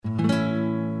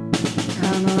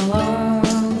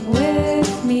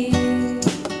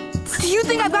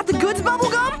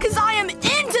bubblegum? Because I am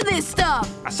into this stuff.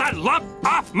 I said look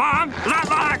off, Mom.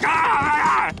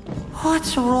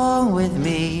 What's wrong with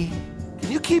me?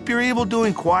 Can you keep your evil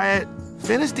doing quiet?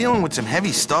 Finn is dealing with some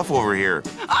heavy stuff over here.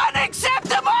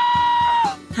 Unacceptable!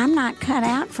 I'm not cut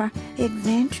out for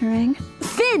adventuring.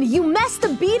 Finn, you messed the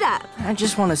beat up. I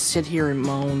just want to sit here and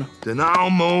moan. Then I'll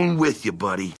moan with you,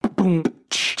 buddy.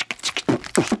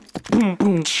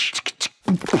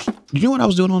 You know what I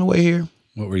was doing on the way here?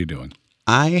 What were you doing?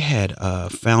 I had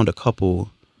found a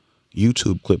couple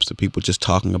YouTube clips of people just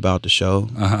talking about the show,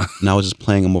 and I was just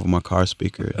playing them over my car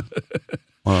speaker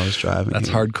while I was driving. That's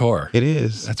hardcore. It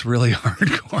is. That's really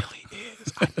hardcore. It really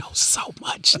is. I know so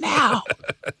much now.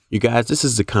 You guys, this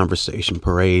is the Conversation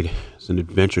Parade. It's an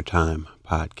Adventure Time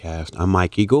podcast. I'm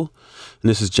Mike Eagle, and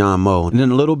this is John Moe. And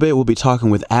in a little bit, we'll be talking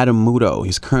with Adam Muto.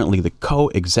 He's currently the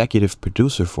co-executive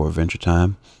producer for Adventure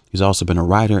Time. He's also been a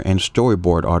writer and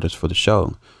storyboard artist for the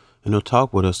show. And he'll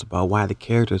talk with us about why the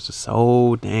characters are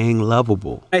so dang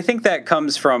lovable. I think that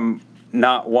comes from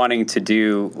not wanting to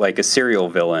do like a serial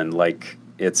villain, like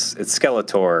it's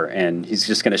Skeletor, and he's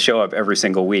just going to show up every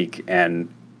single week, and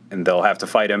they'll have to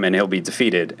fight him, and he'll be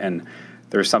defeated. And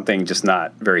there's something just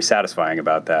not very satisfying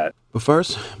about that. But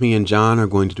first, me and John are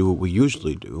going to do what we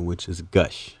usually do, which is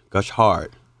gush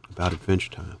hard about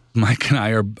Adventure Time. Mike and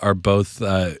I are both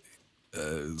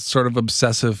sort of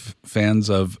obsessive fans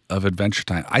of Adventure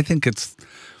Time.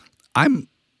 I'm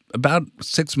about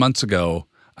 6 months ago,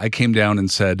 I came down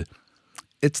and said,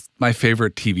 it's my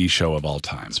favorite TV show of all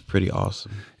time. It's pretty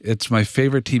awesome. It's my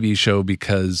favorite TV show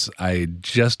because I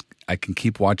can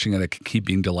keep watching it. I can keep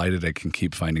being delighted. I can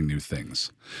keep finding new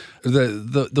things.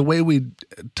 The way we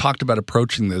talked about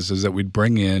approaching this is that we'd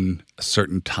bring in a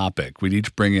certain topic. We'd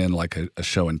each bring in like a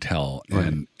show and tell,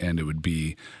 and it would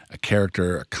be a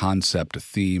character, a concept, a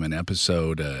theme, an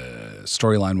episode, a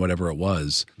storyline, whatever it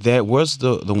was. That was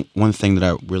the one thing that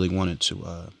I really wanted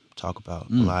to talk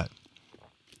about a lot,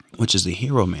 which is the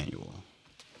hero manual,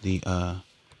 the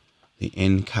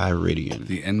Enchiridion.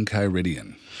 The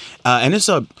Enchiridion. And it's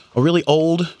a really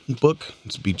old book.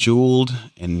 It's bejeweled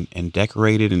and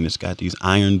decorated, and it's got these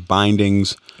iron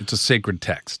bindings. It's a sacred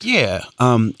text. Yeah.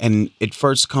 And it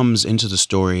first comes into the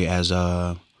story as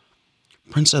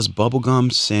Princess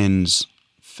Bubblegum sends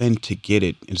Finn to get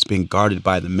it. It's being guarded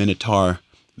by the Minotaur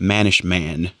Manish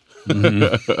Man,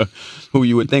 who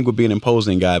you would think would be an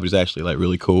imposing guy, but he's actually like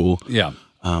really cool. Yeah.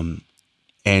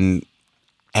 And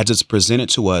as it's presented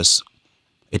to us,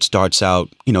 it starts out,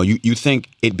 you think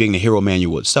it being the hero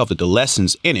manual itself, that the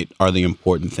lessons in it are the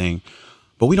important thing.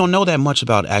 But we don't know that much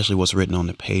about actually what's written on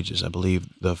the pages. I believe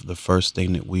the first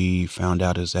thing that we found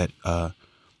out is that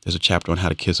there's a chapter on how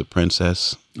to kiss a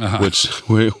princess, which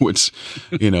Finn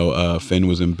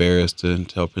was embarrassed to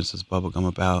tell Princess Bubblegum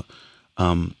about.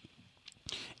 And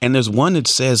there's one that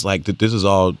says like that this is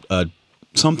all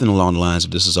something along the lines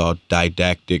of this is all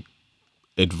didactic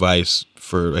advice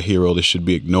for a hero that should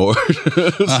be ignored.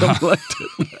 Something like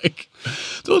that.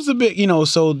 So it's a bit,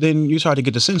 so then you start to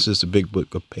get the sense it's a big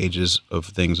book of pages of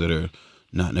things that are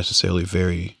not necessarily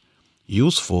very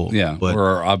useful. Yeah, but, or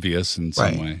are obvious in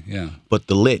some way. Yeah. But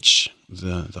the Lich,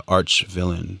 the arch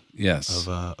villain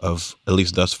of at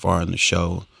least thus far in the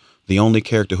show, the only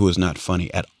character who is not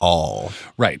funny at all.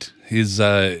 Right. He's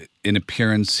in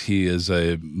appearance, he is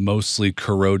a mostly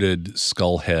corroded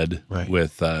skull head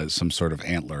with some sort of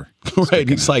antler. Right.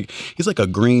 He's like a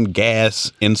green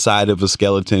gas inside of a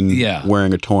skeleton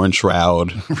wearing a torn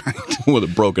shroud with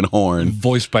a broken horn.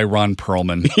 Voiced by Ron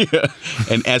Perlman. Yeah.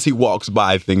 And as he walks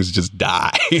by, things just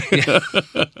die.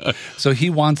 So he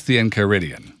wants the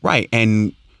Enchiridion. Right.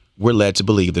 And we're led to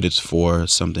believe that it's for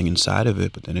something inside of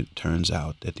it, but then it turns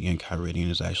out that the Enchiridion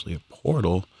is actually a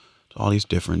portal to all these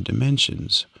different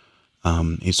dimensions.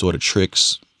 He sort of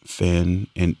tricks Finn,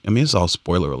 and I mean, it's all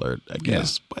spoiler alert, I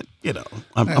guess, but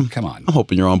come on. I'm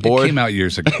hoping you're on board. It came out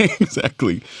years ago.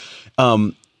 Exactly.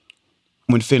 When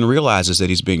Finn realizes that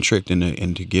he's being tricked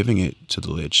into giving it to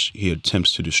the Lich, he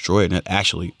attempts to destroy it, and it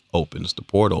actually opens the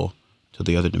portal to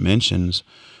the other dimensions.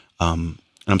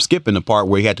 And I'm skipping the part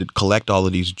where he had to collect all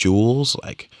of these jewels,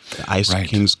 like the Ice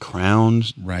King's crown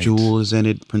jewel is in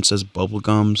it, Princess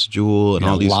Bubblegum's jewel, and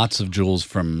all these. Lots of jewels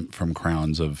from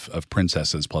crowns of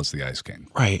princesses plus the Ice King.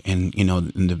 Right, and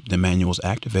the manual's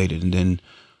activated, and then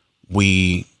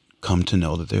we come to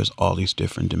know that there's all these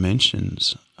different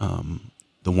dimensions.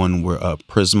 The one where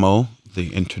Prismo,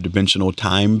 the interdimensional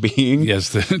time being. Yes,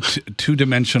 the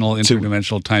two-dimensional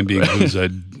interdimensional time being who's a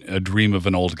dream of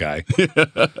an old guy.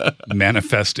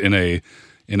 Manifest in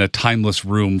a timeless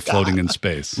room floating in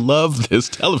space. Love this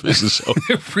television show.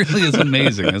 It really is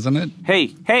amazing, isn't it?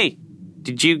 Hey,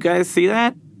 did you guys see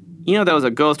that? That was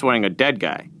a ghost wearing a dead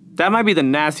guy. That might be the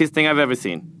nastiest thing I've ever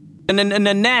seen. And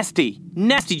nasty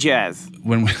jazz.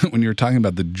 When you're talking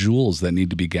about the jewels that need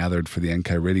to be gathered for the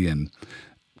Enchiridion,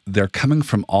 they're coming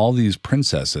from all these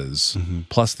princesses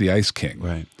plus the Ice King.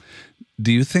 Right.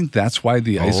 Do you think that's why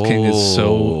the Ice King is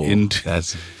so into...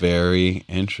 That's very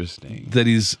interesting. That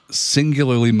he's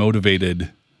singularly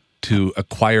motivated to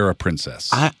acquire a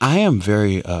princess. I am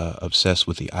very obsessed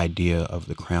with the idea of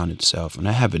the crown itself, and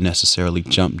I haven't necessarily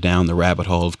jumped down the rabbit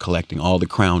hole of collecting all the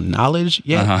crown knowledge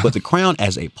yet, but the crown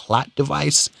as a plot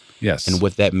device and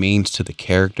what that means to the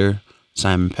character,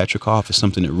 Simon Petrikov, is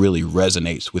something that really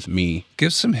resonates with me.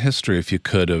 Give some history, if you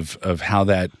could, of how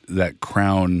that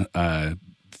crown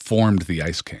formed the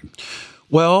Ice King.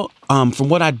 Well, from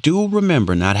what I do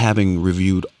remember, not having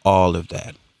reviewed all of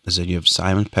that, is that you have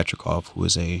Simon Petrikov, who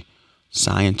is a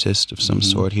scientist of some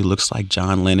sort. He looks like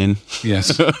John Lennon.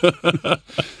 Yes.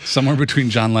 Somewhere between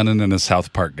John Lennon and a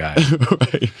South Park guy.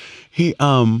 Right. He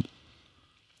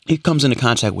comes into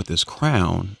contact with this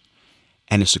crown,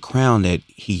 and it's a crown that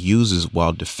he uses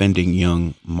while defending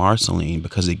young Marceline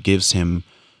because it gives him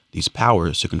these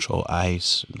powers to control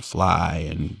ice and fly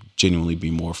and genuinely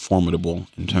be more formidable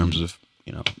in terms of,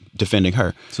 defending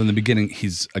her. So in the beginning,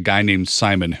 he's a guy named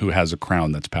Simon who has a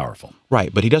crown that's powerful.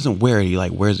 Right, but he doesn't wear it. He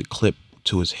wears it clipped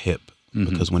to his hip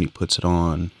because when he puts it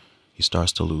on, he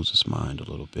starts to lose his mind a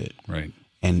little bit. Right.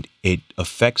 And it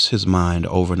affects his mind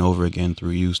over and over again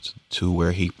through use to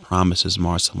where he promises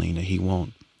Marceline that he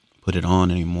won't put it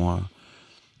on anymore.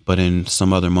 But in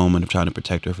some other moment of trying to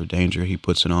protect her from danger, he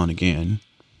puts it on again,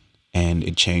 and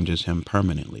it changes him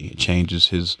permanently. It changes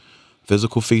his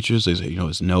physical features.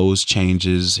 His nose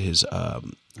changes, his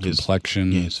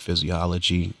complexion, his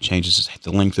physiology changes,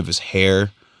 the length of his hair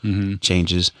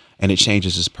changes, and it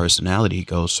changes his personality. He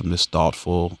goes from this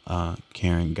thoughtful,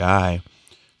 caring guy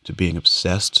to being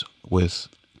obsessed with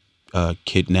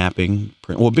kidnapping,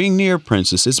 being near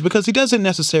princesses, because he doesn't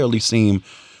necessarily seem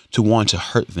to want to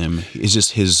hurt them. It's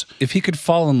just his... If he could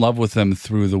fall in love with them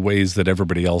through the ways that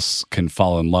everybody else can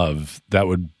fall in love, that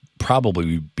would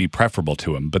probably be preferable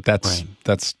to him, but that's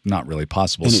not really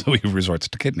possible, so he resorts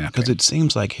to kidnapping. Because it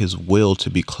seems like his will to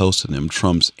be close to them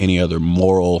trumps any other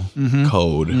moral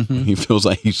code. He feels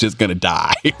like he's just going to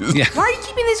die. Why are you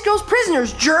keeping these girls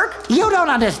prisoners, jerk? You don't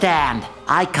understand.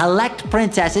 I collect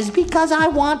princesses because I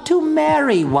want to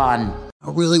marry one.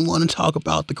 I really want to talk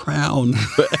about the crown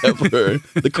forever.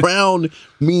 The crown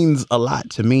means a lot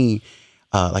to me,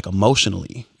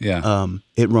 emotionally. Yeah.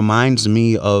 It reminds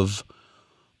me of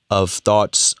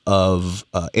thoughts of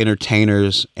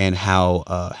entertainers and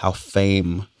how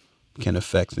fame can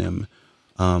affect them.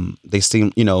 They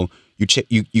seem,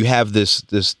 you have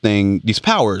this thing, these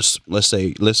powers. Let's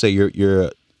say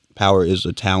your power is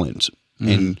a talent,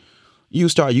 and you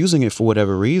start using it for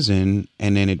whatever reason,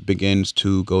 and then it begins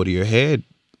to go to your head,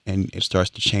 and it starts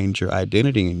to change your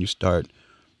identity, and you start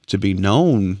to be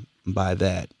known by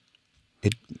that.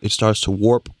 It starts to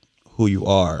warp who you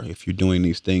are if you're doing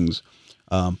these things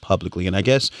publicly. And I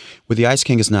guess with the Ice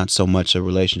King, it's not so much a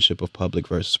relationship of public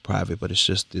versus private, but it's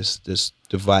just this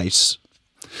device.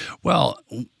 Well,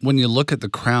 when you look at the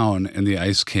crown and the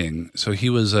Ice King, so he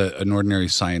was an ordinary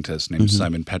scientist named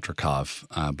Simon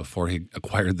Petrikov before he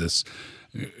acquired this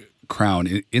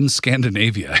crown in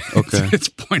Scandinavia. Okay. It's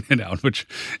pointed out, which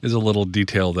is a little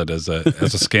detail that as a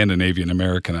Scandinavian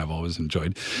American I've always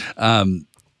enjoyed.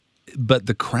 But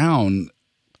the crown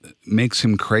makes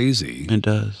him crazy. It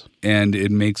does. And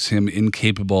it makes him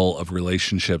incapable of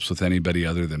relationships with anybody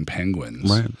other than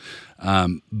penguins. Right.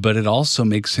 But it also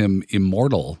makes him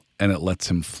immortal, and it lets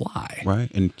him fly. Right.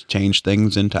 And change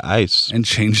things into ice. And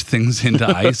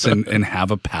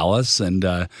have a palace and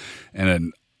a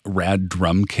rad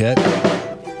drum kit.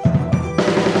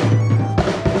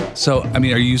 So, I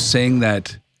mean, are you saying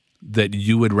that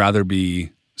you would rather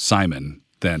be Simon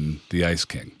than the Ice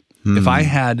King?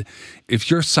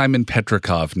 If you're Simon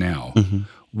Petrikov now,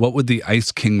 what would the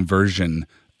Ice King version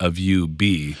of you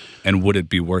be, and would it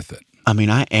be worth it? I mean,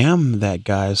 I am that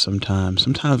guy sometimes.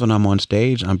 Sometimes when I'm on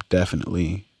stage, I'm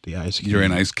definitely the Ice King. You're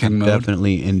in Ice King mode?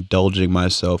 Definitely indulging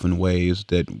myself in ways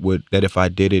that if I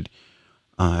did it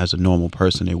as a normal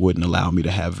person, it wouldn't allow me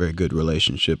to have very good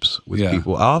relationships with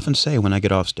people. I often say when I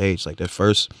get off stage, like that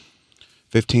first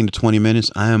 15 to 20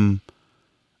 minutes, I am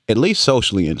at least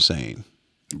socially insane.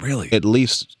 Really? At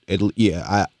least,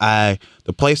 I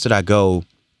the place that I go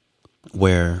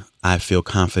where I feel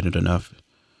confident enough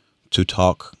to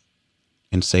talk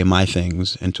and say my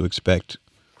things and to expect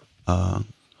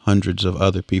hundreds of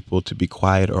other people to be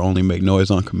quiet or only make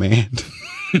noise on command.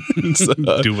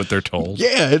 Do what they're told.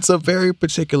 Yeah, it's a very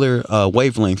particular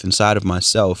wavelength inside of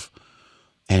myself.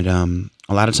 And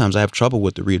a lot of times I have trouble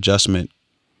with the readjustment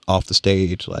off the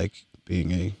stage, like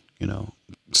being a,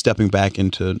 stepping back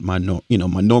into my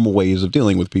normal ways of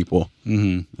dealing with people.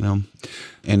 And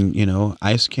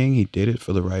Ice King, he did it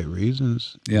for the right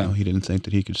reasons. He didn't think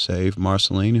that he could save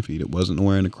Marceline if he wasn't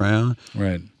wearing a crown.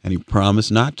 Right. And he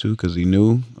promised not to because he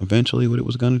knew eventually what it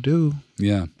was going to do.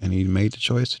 Yeah. And he made the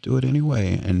choice to do it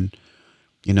anyway. And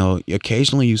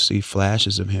occasionally you see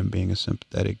flashes of him being a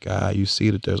sympathetic guy. You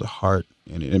see that there's a heart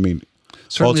in it. I mean,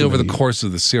 certainly over the course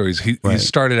of the series, he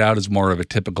started out as more of a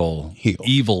typical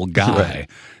evil guy,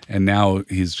 and now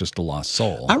he's just a lost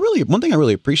soul. One thing I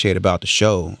really appreciate about the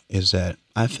show is that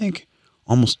I think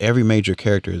almost every major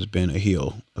character has been a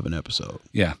heel of an episode.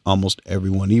 Yeah. Almost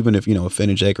everyone, even if, Finn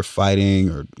and Jake are fighting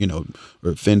or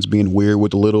Finn's being weird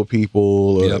with the little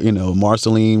people or,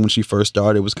 Marceline, when she first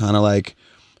started, was kind of like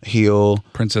heel.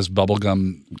 Princess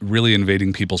Bubblegum really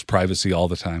invading people's privacy all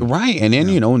the time. Right. And then,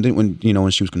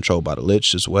 when she was controlled by the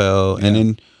Lich as well. Yeah. And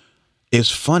then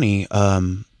it's funny,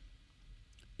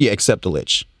 except the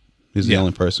Lich. He's the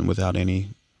only person without any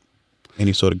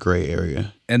sort of gray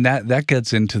area. And that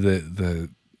gets into the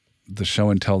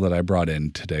show and tell that I brought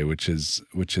in today, which is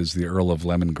the Earl of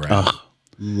Lemongrab. Oh,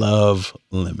 love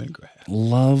Lemongrab.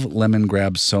 Love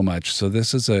Lemongrab so much. So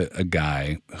this is a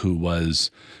guy who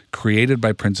was created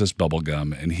by Princess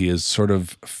Bubblegum, and he is sort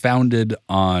of founded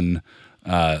on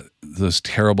those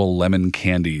terrible lemon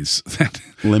candies.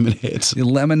 Lemon heads.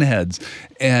 Lemon heads.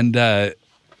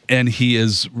 And he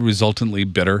is resultantly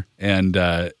bitter, and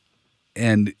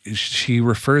she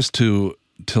refers to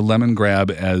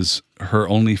Lemongrab as her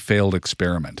only failed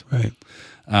experiment. Right.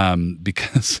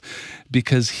 Because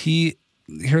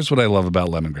here's what I love about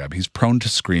Lemongrab. He's prone to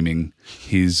screaming.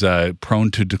 He's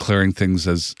prone to declaring things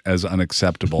as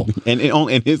unacceptable. and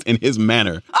in his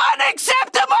manner.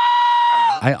 Unacceptable!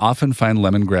 I often find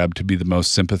Lemongrab to be the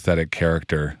most sympathetic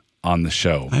character on the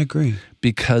show. I agree.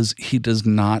 Because he does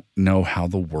not know how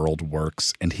the world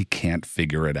works and he can't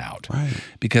figure it out. Right.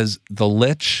 Because the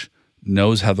Lich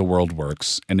knows how the world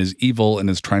works and is evil and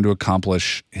is trying to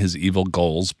accomplish his evil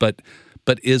goals, but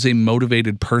is a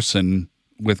motivated person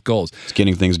with goals. He's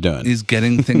getting things done. He's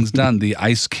getting things done. The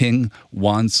Ice King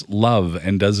wants love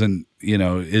and doesn't,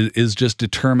 is just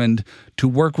determined to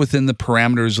work within the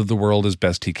parameters of the world as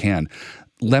best he can.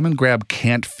 Lemongrab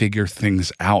can't figure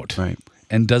things out. Right.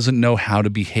 And doesn't know how to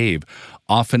behave.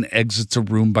 Often exits a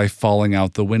room by falling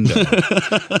out the window.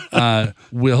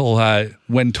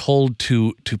 When told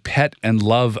to pet and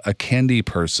love a candy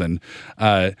person,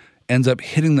 ends up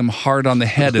hitting them hard on the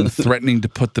head and threatening to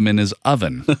put them in his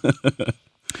oven.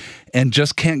 And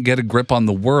just can't get a grip on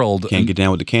the world. Can't get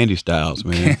down with the Candy Styles,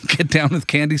 man. Can't get down with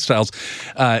Candy Styles.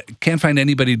 Can't find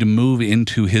anybody to move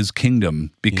into his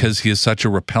kingdom because he is such a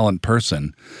repellent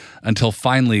person. Until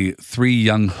finally, 3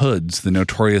 young hoods, the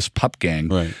notorious Pup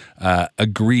Gang,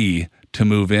 agree to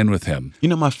move in with him.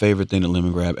 My favorite thing that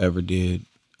Lemongrab ever did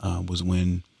was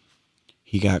when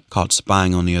he got caught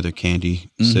spying on the other candy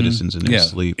citizens in their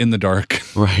sleep. In the dark.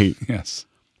 Right. Yes.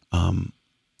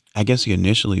 I guess he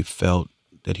initially felt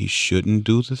that he shouldn't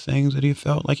do the things that he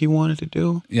felt like he wanted to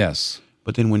do. Yes.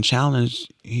 But then when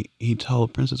challenged, he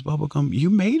told Princess Bubblegum, "You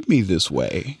made me this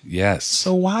way. Yes.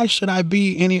 So why should I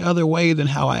be any other way than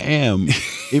how I am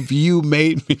if you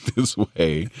made me this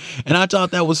way?" And I thought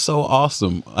that was so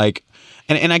awesome. Like,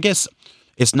 and I guess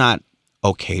it's not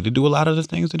okay to do a lot of the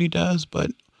things that he does,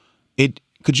 but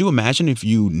could you imagine if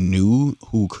you knew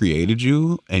who created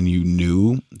you and you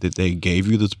knew that they gave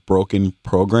you this broken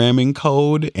programming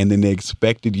code and then they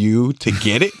expected you to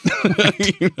get it?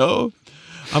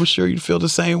 I'm sure you'd feel the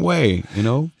same way,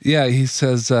 Yeah, he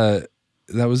says that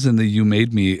was in the You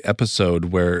Made Me episode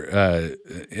where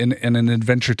in an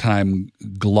Adventure Time,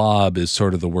 glob is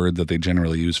sort of the word that they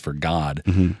generally use for God.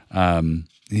 Mm-hmm.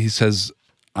 He says,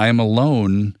 "I am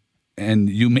alone and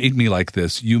you made me like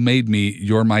this. You made me,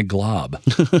 you're my glob."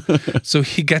 So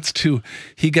he gets to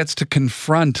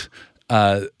confront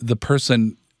the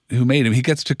person who made him. He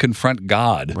gets to confront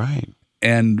God. Right.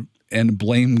 And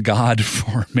blame God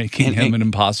for making him an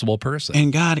impossible person.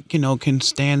 And God, can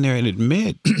stand there and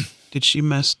admit that she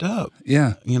messed up.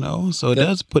 Yeah. So it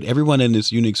does put everyone in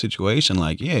this unique situation.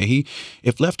 Like,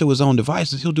 if left to his own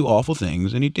devices, he'll do awful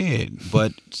things, and he did.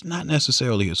 But it's not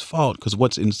necessarily his fault because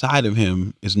what's inside of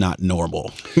him is not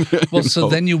normal. Well, so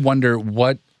then you wonder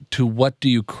what do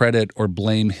you credit or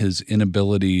blame his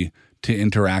inability to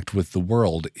interact with the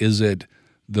world? Is it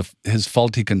his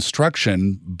faulty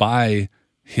construction by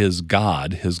his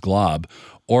God, his glob,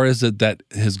 or is it that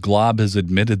his glob has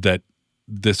admitted that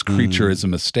this creature is a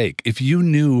mistake? If you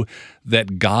knew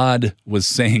that God was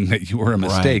saying that you were a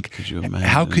mistake,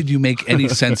 how could you make any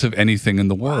sense of anything in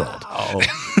the world? Wow.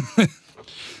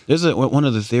 One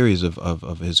of the theories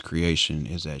of his creation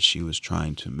is that she was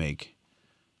trying to make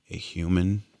a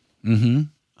human,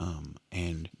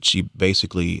 and she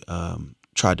basically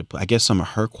tried to put, I guess, some of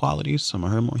her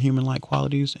more human-like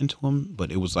qualities into him,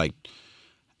 but it was like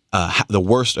the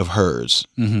worst of hers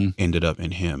ended up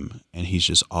in him, and he's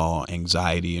just all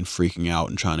anxiety and freaking out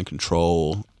and trying to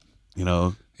control,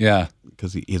 Yeah.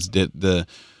 because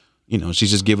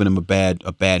she's just giving him a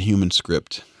bad human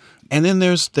script. And then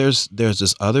there's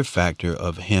this other factor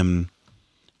of him.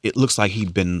 It looks like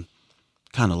he'd been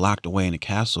kind of locked away in a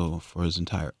castle for his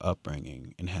entire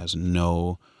upbringing and has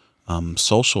no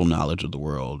social knowledge of the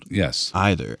world. Yes.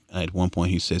 Either. At one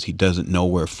point, he says he doesn't know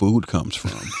where food comes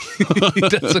from. He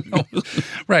doesn't know.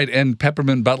 Right. And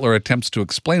Peppermint Butler attempts to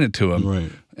explain it to him.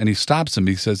 Right. And he stops him.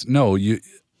 He says, "No, you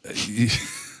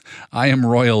I am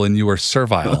royal and you are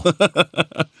servile."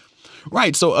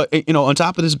 Right. So, on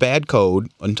top of this bad code,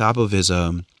 on top of his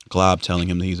glob telling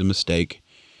him that he's a mistake,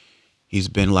 he's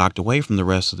been locked away from the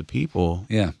rest of the people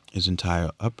his entire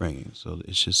upbringing. So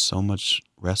it's just so much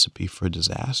recipe for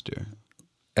disaster.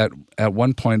 At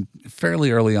one point, fairly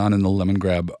early on in the Lemon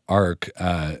Grab arc,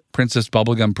 Princess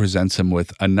Bubblegum presents him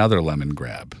with another Lemon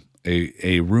Grab,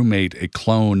 a roommate, a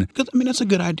clone. Because, that's a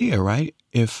good idea, right?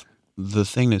 If the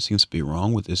thing that seems to be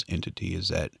wrong with this entity is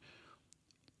that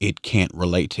it can't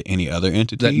relate to any other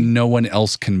entity. That no one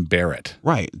else can bear it.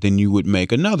 Right. Then you would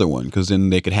make another one because then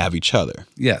they could have each other.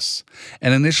 Yes.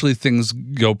 And initially things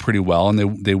go pretty well,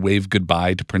 and they wave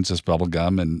goodbye to Princess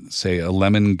Bubblegum and say, "A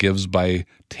lemon gives by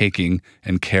taking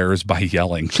and cares by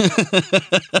yelling."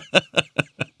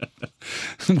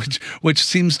 which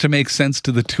seems to make sense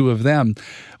to the two of them.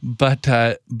 But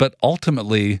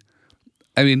ultimately,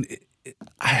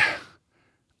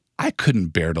 I couldn't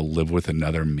bear to live with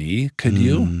another me. Could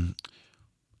you?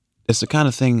 It's the kind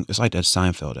of thing. It's like that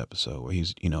Seinfeld episode where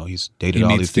he's dated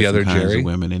all these different kinds of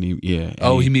women, and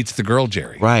he meets the girl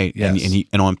Jerry, right? Yes.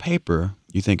 And on paper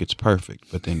you think it's perfect,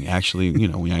 but then actually,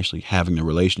 when you're actually having the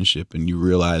relationship and you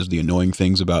realize the annoying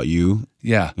things about you,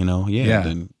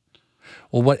 Then,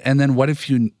 well, what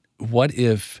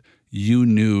if you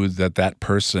knew that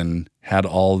person had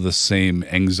all the same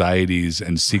anxieties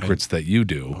and secrets that you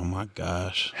do? Oh my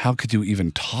gosh. How could you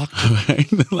even talk to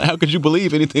them? How could you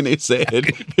believe anything they said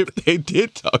if they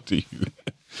did talk to you?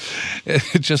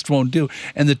 It just won't do.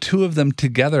 And the two of them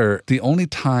together, the only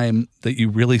time that you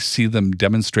really see them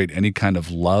demonstrate any kind of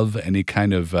love, any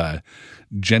kind of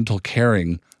gentle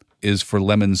caring, is for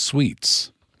Lemon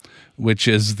Sweets, which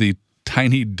is the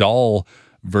tiny doll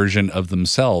version of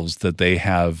themselves that they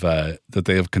have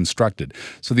constructed.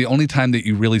 So the only time that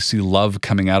you really see love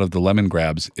coming out of the Lemon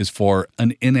Grabs is for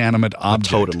an inanimate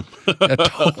object, a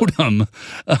totem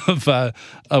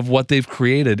of what they've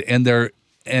created,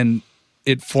 and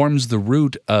it forms the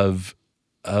root of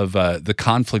the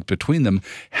conflict between them,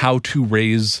 how to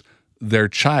raise their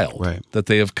child that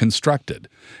they have constructed.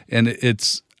 And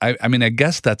it's I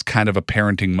guess that's kind of a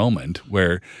parenting moment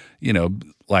where,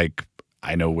 like,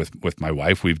 I know with my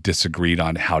wife, we've disagreed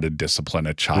on how to discipline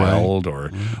a child or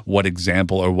what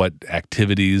example or what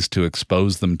activities to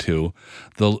expose them to.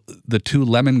 The two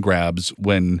Lemon Grabs,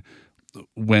 when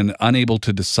unable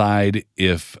to decide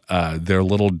if their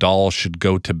little doll should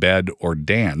go to bed or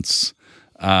dance,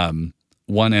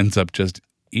 one ends up just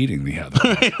eating the other.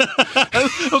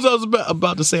 I was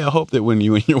about to say, I hope that when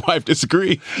you and your wife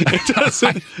disagree, it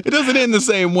doesn't end the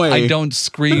same way. I don't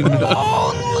scream.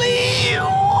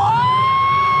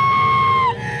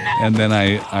 And then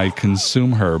I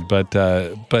consume her,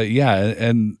 but yeah,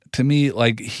 and to me,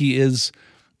 like, he is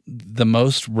the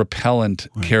most repellent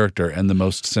character and the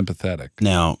most sympathetic.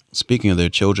 Now, speaking of their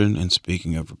children and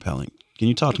speaking of repelling, can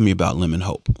you talk to me about Lemon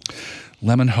Hope?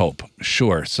 Lemon Hope,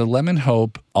 sure. So Lemon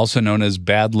Hope, also known as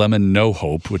Bad Lemon No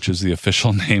Hope, which is the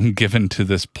official name given to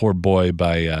this poor boy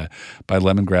by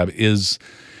Lemon Grab, is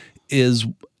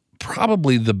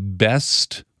probably the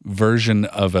best version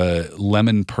of a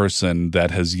lemon person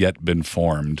that has yet been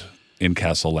formed in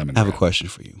Castle Lemon Grab. I have a question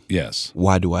for you. Yes.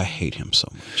 Why do I hate him so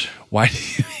much? Why do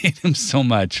you hate him so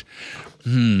much?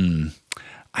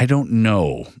 I don't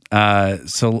know.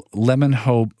 So Lemon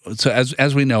Hope. So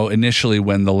as we know, initially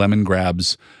when the Lemon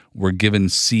Grabs were given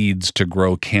seeds to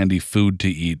grow candy food to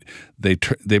eat,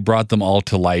 they brought them all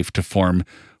to life to form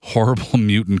horrible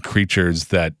mutant creatures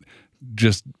that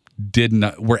just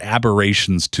were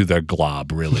aberrations to their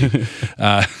glob, really.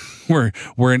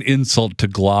 were an insult to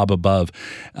glob above.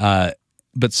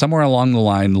 But somewhere along the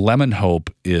line, Lemon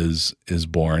Hope is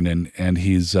born, and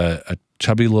he's a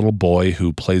chubby little boy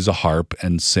who plays a harp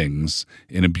and sings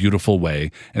in a beautiful way.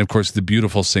 And of course, the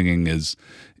beautiful singing is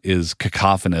is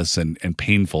cacophonous and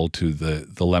painful to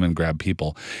the lemon grab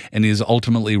people. And he is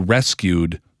ultimately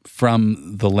rescued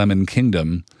from the Lemon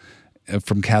Kingdom,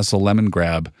 from Castle Lemon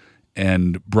Grab,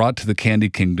 and brought to the Candy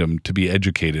Kingdom to be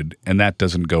educated. And that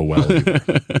doesn't go well either.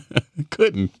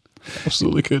 Couldn't.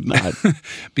 Absolutely could not.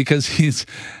 Because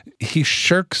he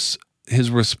shirks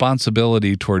his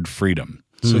responsibility toward freedom.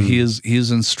 So he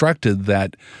is instructed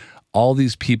that all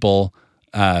these people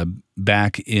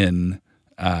back in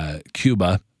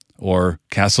Cuba or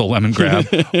Castle Lemon Grab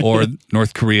or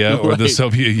North Korea or the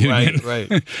Soviet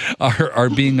Union are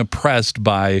being oppressed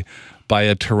by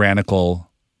a tyrannical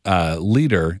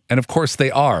leader. And of course they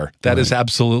are. That is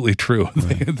absolutely true.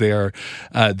 They are.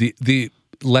 The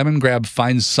Lemon Grab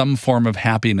finds some form of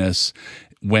happiness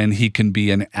when he can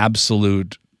be an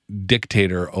absolute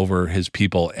dictator over his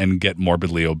people and get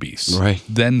morbidly obese. Right.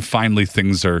 Then finally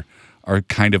things are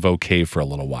kind of okay for a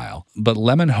little while. But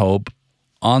Lemon Hope,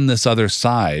 on this other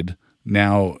side,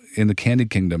 now in the Candy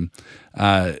Kingdom,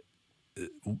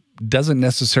 doesn't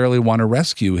necessarily want to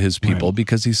rescue his people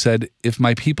because he said, if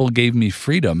my people gave me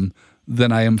freedom,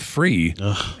 then I am free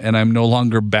and I'm no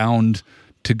longer bound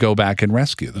to go back and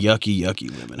rescue them. Yucky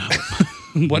Lemon Hope.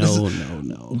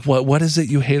 No. What is it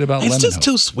you hate about Lemon Hope? It's just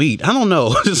too sweet. I don't know.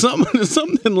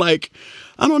 Something like,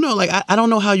 I don't know. Like, I don't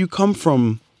know how you come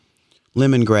from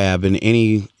Lemon Grab in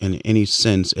any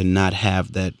sense and not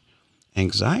have that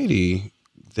anxiety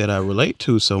that I relate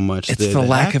to so much. It's the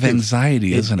lack of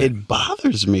anxiety, isn't it? It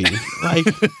bothers me. Like,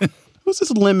 who's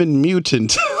this lemon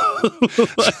mutant?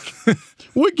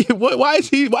 Why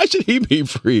should he be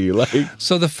free? Like,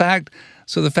 so the fact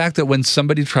that when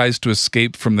somebody tries to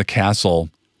escape from the castle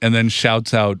and then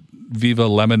shouts out "Viva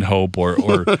Lemon Hope" or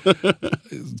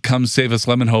 "Come save us,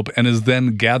 Lemon Hope," and is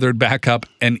then gathered back up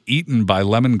and earn by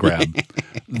Lemon Grab,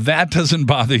 that doesn't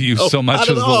bother you so much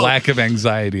as the lack of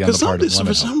anxiety on the part of Lemon Hope.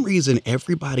 For some reason,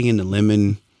 everybody in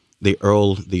the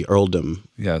earldom,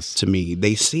 yes, to me,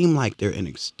 they seem like they're an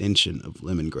extension of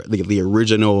Lemon Grab, the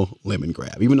original Lemon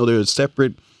Grab, even though they're a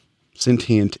separate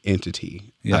sentient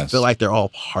entity. Yes. I feel like they're all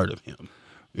part of him.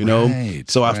 You know,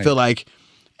 so I feel like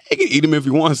he can eat him if he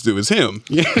wants to. It's him.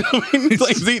 You know what I mean? It's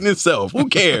like he's eating himself. Who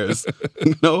cares?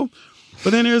 You know?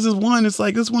 But then there's this one. It's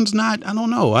like, this one's not. I don't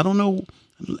know. I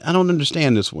don't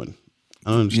understand this one.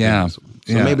 I don't understand this one.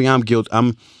 So maybe I'm guilty.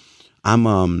 I'm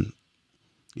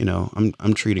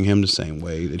treating him the same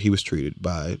way that he was treated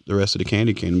by the rest of the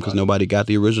Candy Kingdom because nobody got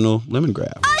the original Lemon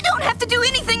Grab. I don't have to do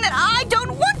anything that I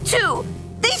don't want to.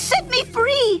 They set me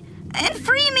free. And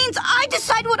free means I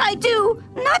decide what I do,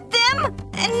 not them,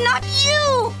 and not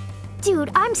you. Dude,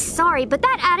 I'm sorry, but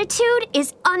that attitude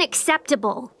is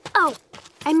unacceptable. Oh,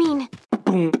 I mean...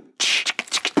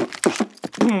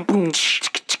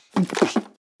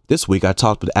 This week, I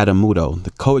talked with Adam Muto,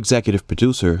 the co-executive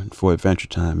producer for Adventure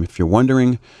Time. If you're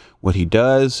wondering what he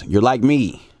does, you're like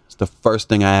me. It's the first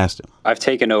thing I asked him. I've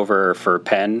taken over for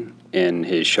Penn in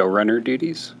his showrunner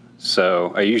duties.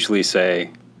 So I usually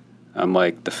say I'm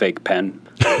like the fake Penn.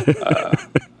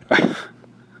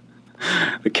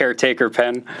 The caretaker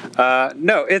Penn.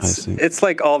 No, it's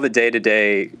like all the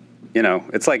day-to-day,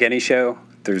 it's like any show.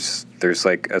 There's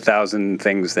like 1,000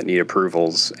 things that need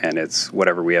approvals, and it's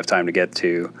whatever we have time to get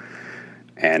to.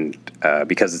 And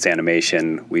because it's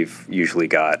animation, we've usually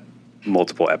got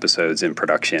multiple episodes in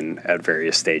production at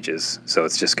various stages. So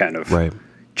it's just kind of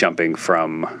jumping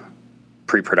from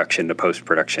pre-production to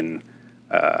post-production.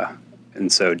 And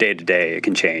so day to day, it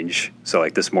can change. So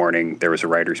like this morning, there was a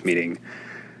writer's meeting.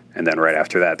 And then right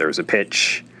after that, there was a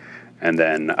pitch. And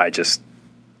then I just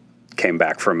came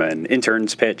back from an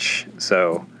intern's pitch.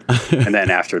 So, and then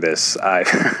after this,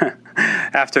 I've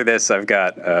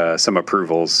got some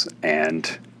approvals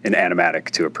and an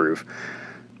animatic to approve.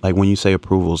 Like when you say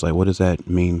approvals, like what does that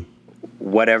mean?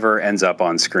 Whatever ends up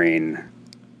on screen,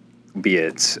 be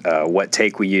it what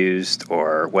take we used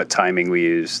or what timing we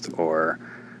used or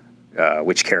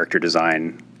which character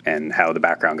design and how the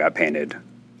background got painted,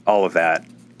 all of that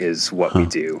is what we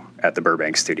do at the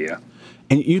Burbank studio.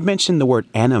 And you mentioned the word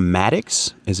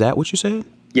animatics. Is that what you said?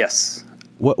 Yes.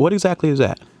 What exactly is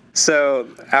that? So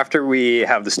after we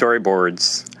have the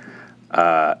storyboards,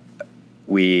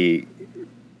 we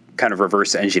kind of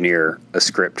reverse engineer a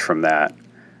script from that.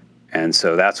 And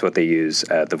so that's what they use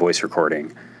at the voice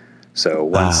recording. So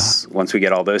once we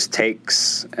get all those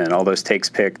takes and all those takes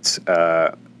picked,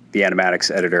 the animatics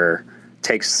editor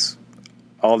takes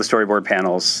all the storyboard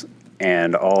panels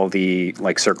and all the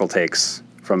like circle takes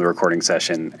from the recording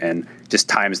session and just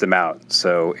times them out.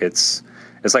 So it's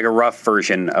like a rough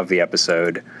version of the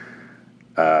episode,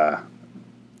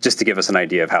 just to give us an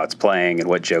idea of how it's playing and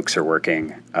what jokes are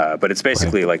working. But it's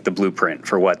basically like the blueprint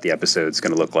for what the episode's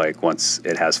going to look like once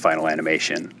it has final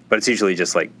animation. But it's usually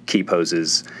just like key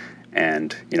poses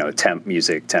and, temp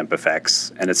music, temp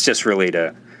effects. And it's just really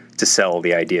to sell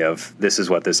the idea of this is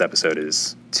what this episode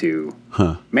is to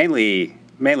mainly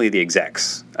the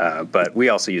execs. But we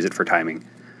also use it for timing.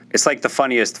 It's like the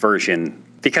funniest version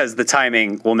because the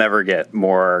timing will never get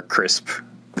more crisp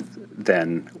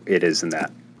than it is in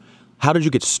that. How did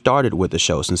you get started with the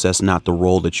show, since that's not the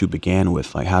role that you began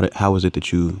with? Like, how was it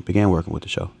that you began working with the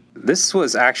show? This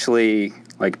was actually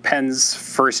like Penn's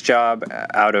first job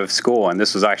out of school, and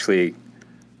this was actually,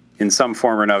 in some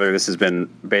form or another, this has been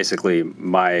basically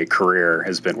my career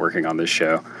has been working on this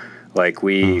show. Like,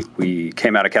 we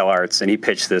came out of CalArts, and he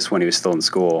pitched this when he was still in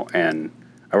school, and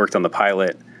I worked on the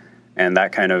pilot, and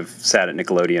that kind of sat at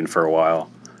Nickelodeon for a while.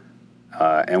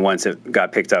 And once it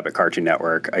got picked up at Cartoon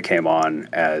Network, I came on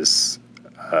as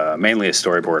mainly a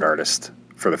storyboard artist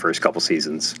for the first couple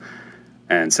seasons.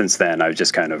 And since then, I've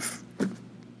just kind of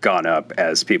gone up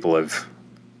as people have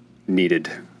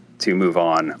needed to move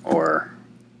on or,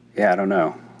 I don't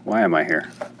know. Why am I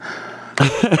here?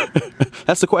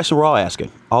 That's the question we're all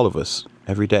asking, all of us,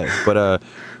 every day. But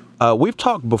we've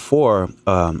talked before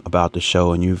about the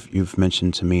show, and you've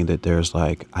mentioned to me that there's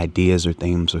like ideas or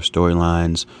themes or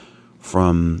storylines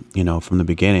from the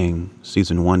beginning,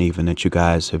 season 1 even, that you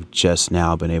guys have just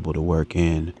now been able to work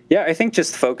in. Yeah, I think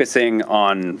just focusing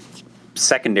on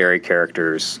secondary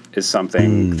characters is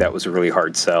something that was a really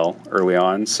hard sell early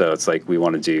on. So it's like we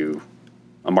want to do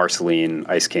a Marceline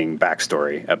Ice King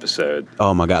backstory episode.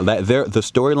 Oh my God, the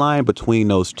storyline between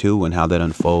those two and how that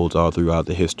unfolds all throughout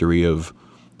the history of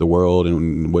the world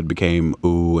and what became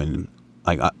Ooh, and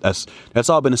like that's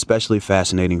all been especially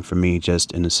fascinating for me,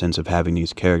 just in the sense of having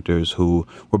these characters who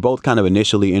were both kind of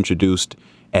initially introduced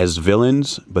as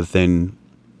villains, but then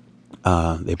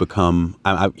they become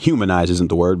humanized isn't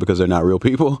the word because they're not real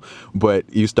people, but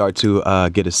you start to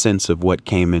get a sense of what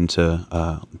came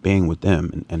into being with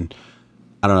them, and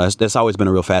I don't know. That's always been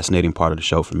a real fascinating part of the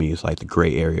show for me. It's like the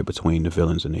gray area between the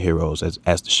villains and the heroes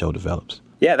as the show develops.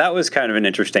 Yeah, that was kind of an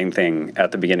interesting thing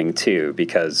at the beginning too,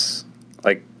 because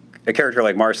like a character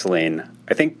like Marceline,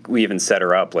 I think we even set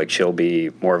her up like she'll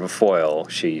be more of a foil.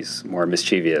 She's more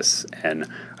mischievous. And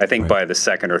I think by the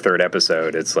second or third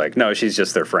episode, it's like, no, she's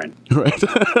just their friend. Right.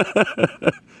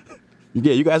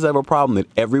 Yeah, you guys have a problem that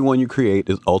everyone you create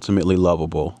is ultimately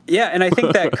lovable. Yeah, and I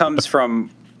think that comes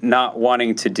from not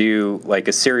wanting to do like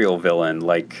a serial villain.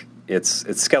 Like it's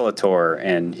Skeletor,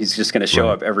 and he's just going to show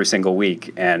up every single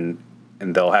week, and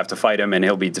they'll have to fight him, and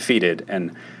he'll be defeated.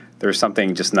 And there's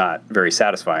something just not very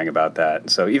satisfying about that.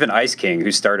 So even Ice King,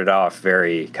 who started off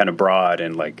very kind of broad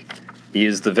and like he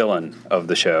is the villain of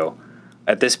the show,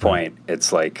 at this point,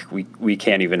 it's like we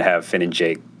can't even have Finn and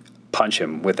Jake punch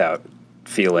him without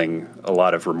feeling a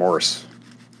lot of remorse.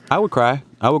 I would cry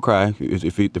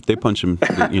if they punch him,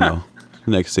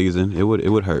 next season. It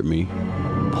would hurt me.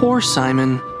 Poor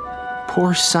Simon,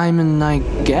 I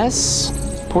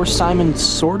guess. Poor Simon,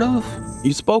 sort of.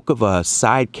 You spoke of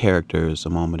side characters a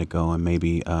moment ago, and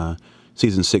maybe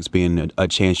season 6 being a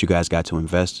chance you guys got to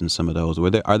invest in some of those.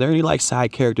 Are there any like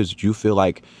side characters that you feel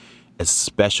like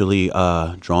especially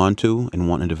drawn to and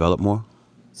want to develop more?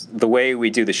 The way we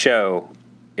do the show,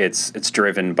 it's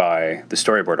driven by the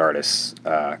storyboard artists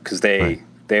because they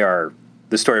are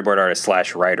the storyboard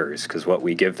artists / writers, because what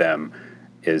we give them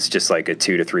is just like a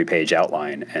 2 to 3 page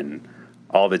outline, and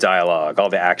all the dialogue, all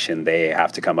the action they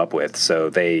have to come up with. So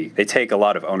they take a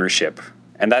lot of ownership.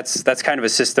 And that's kind of a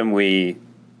system we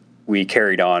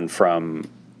carried on from,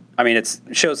 it's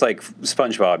shows like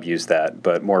SpongeBob used that,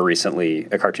 but more recently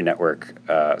at Cartoon Network,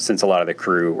 since a lot of the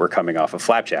crew were coming off of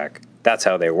Flapjack, that's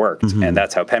how they worked. Mm-hmm. And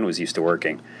that's how Penn was used to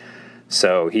working.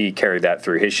 So he carried that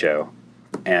through his show.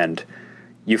 And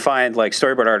you find like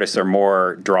storyboard artists are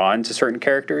more drawn to certain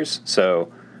characters.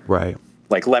 So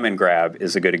like Lemon Grab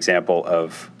is a good example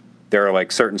of, there are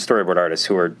like certain storyboard artists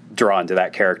who are drawn to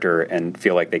that character and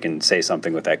feel like they can say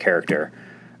something with that character.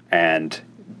 And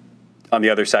on the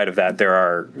other side of that, there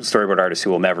are storyboard artists who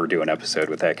will never do an episode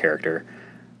with that character.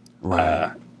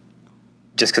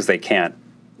 Just because they can't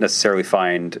necessarily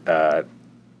find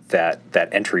that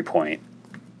entry point.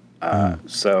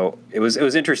 So it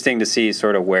was interesting to see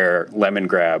sort of where Lemon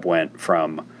Grab went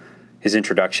from his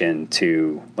introduction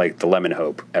to like the Lemon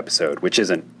Hope episode, which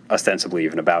isn't ostensibly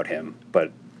even about him,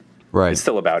 but it's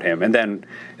still about him. And then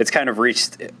it's kind of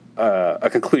reached a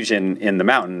conclusion in The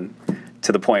Mountain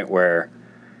to the point where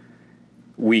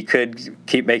we could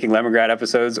keep making Lemon Grab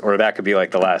episodes, or that could be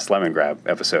like the last Lemon Grab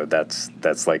episode.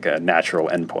 That's like a natural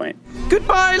endpoint.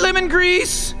 Goodbye, lemon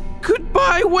grease.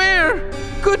 Goodbye where?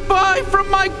 Goodbye from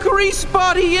my grease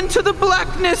body into the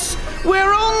blackness,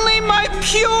 where only my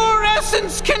pure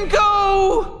essence can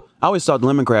go! I always thought the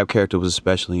Lemongrab character was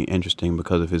especially interesting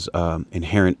because of his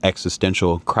inherent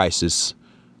existential crisis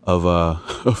of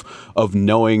of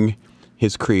knowing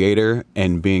his creator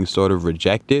and being sort of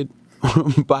rejected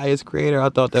by his creator. I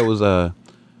thought that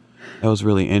was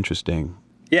really interesting.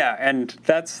 Yeah, and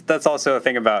that's also a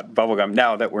thing about Bubblegum.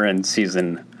 Now that we're in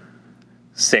season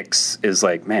 6, is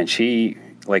like, man, she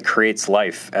like creates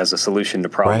life as a solution to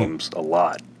problems a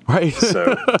lot. Right.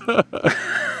 So,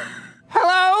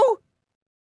 Hello?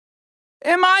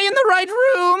 Am I in the right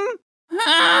room?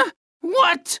 Huh?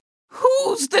 What?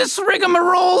 Who's this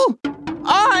rigmarole?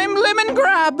 I'm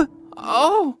Lemongrab.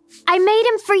 Oh. I made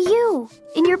him for you,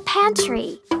 in your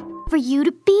pantry, for you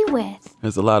to be with.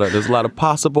 There's a lot of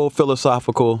possible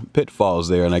philosophical pitfalls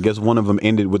there, and I guess one of them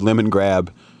ended with Lemongrab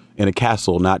in a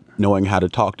castle not knowing how to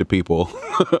talk to people.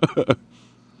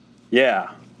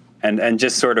 yeah, and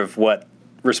just sort of what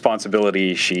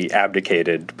responsibility she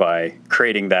abdicated by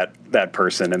creating that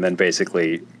person and then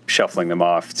basically shuffling them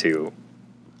off to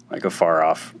like a far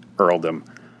off earldom.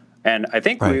 And I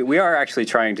think we are actually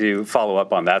trying to follow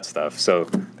up on that stuff. So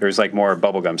there's like more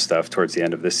Bubblegum stuff towards the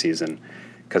end of this season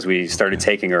because we started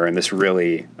taking her in this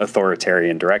really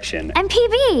authoritarian direction. I'm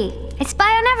PB. I spy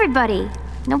on everybody.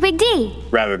 No big D.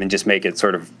 Rather than just make it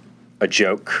sort of a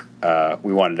joke,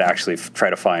 we wanted to actually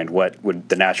try to find what would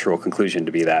the natural conclusion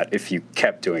to be that if you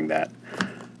kept doing that.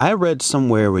 I read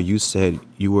somewhere where you said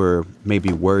you were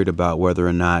maybe worried about whether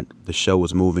or not the show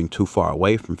was moving too far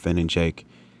away from Finn and Jake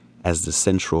as the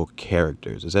central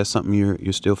characters. Is that something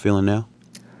you're still feeling now?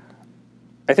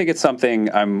 I think it's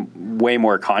something I'm way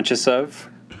more conscious of,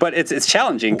 but it's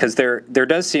challenging because there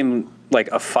does seem like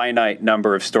a finite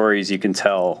number of stories you can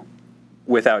tell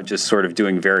without just sort of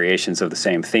doing variations of the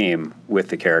same theme with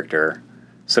the character.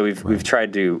 So we've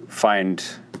tried to find,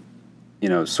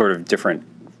 sort of different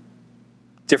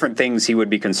things he would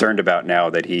be concerned about now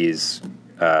that he's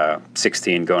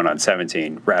 16 going on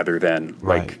 17 rather than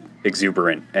like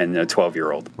exuberant and a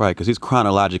 12-year-old. Right, because he's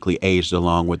chronologically aged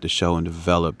along with the show and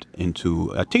developed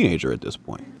into a teenager at this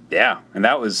point. Yeah, and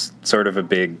that was sort of a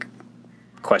big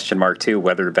question mark too,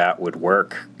 whether that would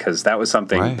work, because that was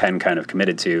something Penn kind of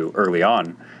committed to early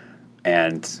on.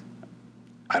 And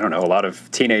I don't know, a lot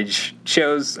of teenage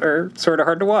shows are sort of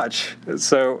hard to watch.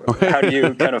 So how do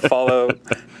you kind of follow...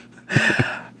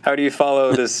 How do you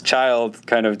follow this child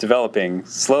kind of developing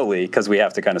slowly? Because we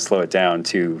have to kind of slow it down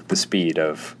to the speed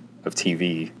of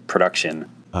TV production.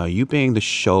 You being the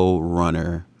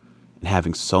showrunner and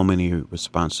having so many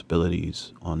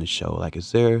responsibilities on the show, like,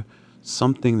 is there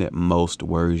something that most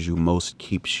worries you, most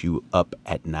keeps you up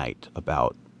at night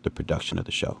about the production of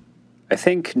the show? I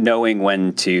think knowing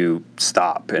when to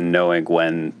stop and knowing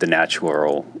when the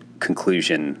natural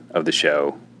conclusion of the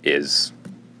show is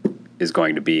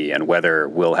going to be, and whether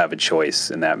we'll have a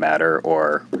choice in that matter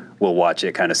or we'll watch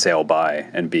it kind of sail by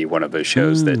and be one of those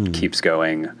shows that keeps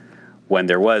going when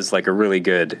there was like a really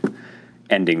good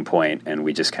ending point and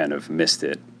we just kind of missed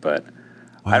it. But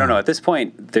I don't know, at this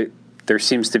point there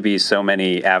seems to be so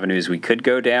many avenues we could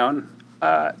go down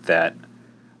that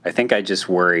I think I just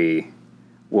worry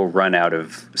we'll run out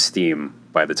of steam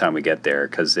by the time we get there,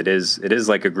 because it is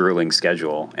like a grueling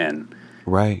schedule, and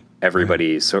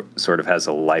everybody sort of has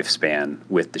a lifespan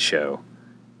with the show.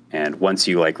 And once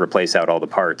you like replace out all the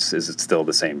parts, is it still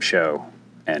the same show?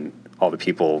 And all the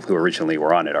people who originally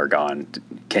were on it are gone.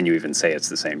 Can you even say it's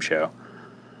the same show?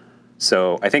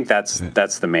 So I think that's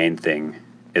the main thing,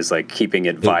 is like keeping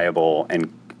it viable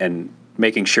and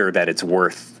making sure that it's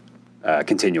worth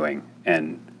continuing.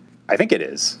 And I think it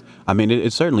is. I mean,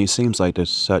 it certainly seems like there's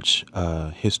such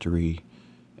history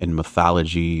and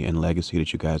mythology and legacy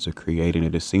that you guys are creating.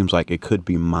 It seems like it could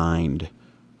be mined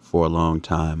for a long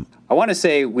time. I want to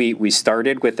say we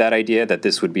started with that idea that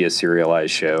this would be a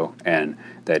serialized show and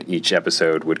that each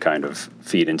episode would kind of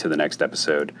feed into the next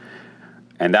episode.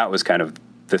 And that was kind of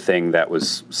the thing that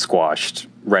was squashed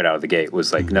right out of the gate,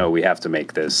 was like, no, we have to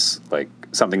make this like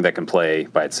something that can play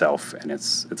by itself, and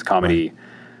it's a comedy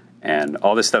and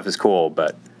all this stuff is cool,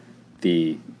 but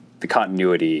the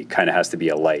continuity kind of has to be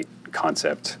a light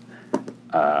concept.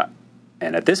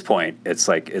 And at this point, it's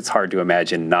like, it's hard to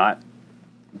imagine not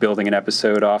building an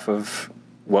episode off of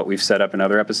what we've set up in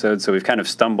other episodes. So we've kind of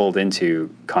stumbled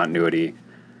into continuity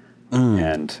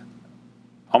and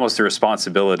almost the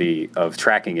responsibility of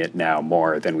tracking it now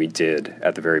more than we did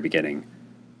at the very beginning.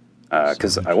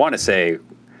 Because I want to say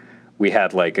we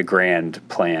had like a grand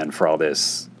plan for all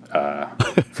this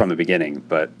from the beginning,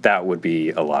 but that would be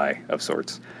a lie of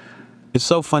sorts. It's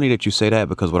so funny that you say that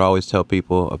because what I always tell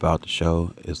people about the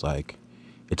show is like,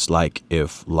 it's like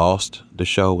if Lost, the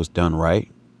show, was done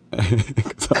right.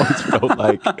 Because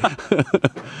I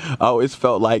always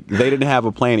felt like they didn't have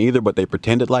a plan either, but they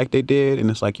pretended like they did. And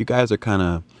it's like you guys are kind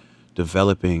of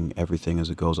developing everything as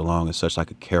it goes along at such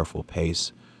like a careful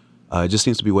pace. It just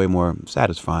seems to be way more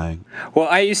satisfying. Well,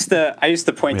 I used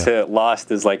to point to Lost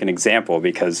as like an example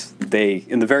because they,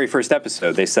 in the very first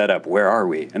episode, they set up, where are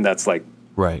we? And that's like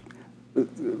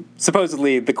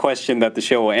supposedly the question that the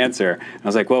show will answer. I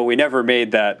was like, well, we never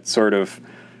made that sort of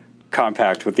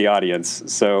compact with the audience,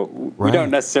 so we don't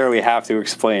necessarily have to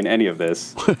explain any of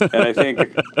this. And I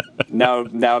think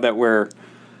now that we're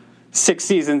 6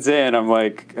 seasons in, I'm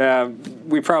like,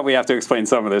 we probably have to explain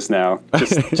some of this now,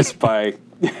 just by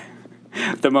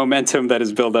the momentum that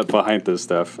is built up behind this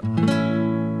stuff.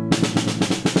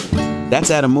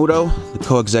 That's Adam Muto, the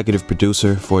co-executive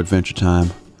producer for Adventure Time.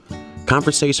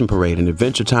 Conversation Parade, an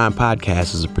Adventure Time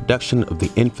podcast, is a production of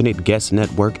the Infinite Guest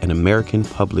Network and American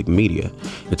Public Media.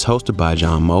 It's hosted by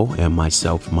John Moe and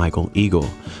myself, Michael Eagle.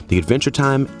 The Adventure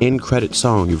Time end credit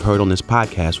song you've heard on this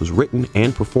podcast was written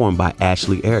and performed by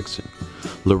Ashley Erickson.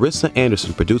 Larissa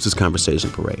Anderson produces Conversation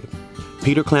Parade.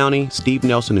 Peter Clowney, Steve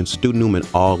Nelson, and Stu Newman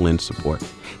all lend support.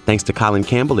 Thanks to Colin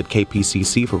Campbell at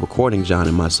KPCC for recording John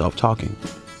and myself talking.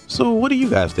 So what do you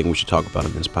guys think we should talk about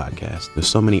on this podcast? There's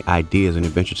so many ideas in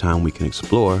Adventure Time we can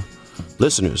explore.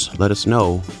 Listeners, let us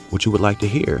know what you would like to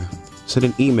hear. Send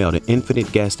an email to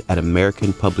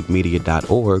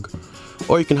infiniteguest@americanpublicmedia.org,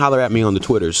 or you can holler at me on the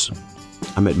Twitters.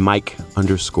 I'm at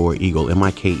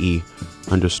Mike_Eagle,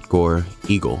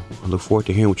 MIKE_Eagle. I look forward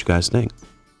to hearing what you guys think.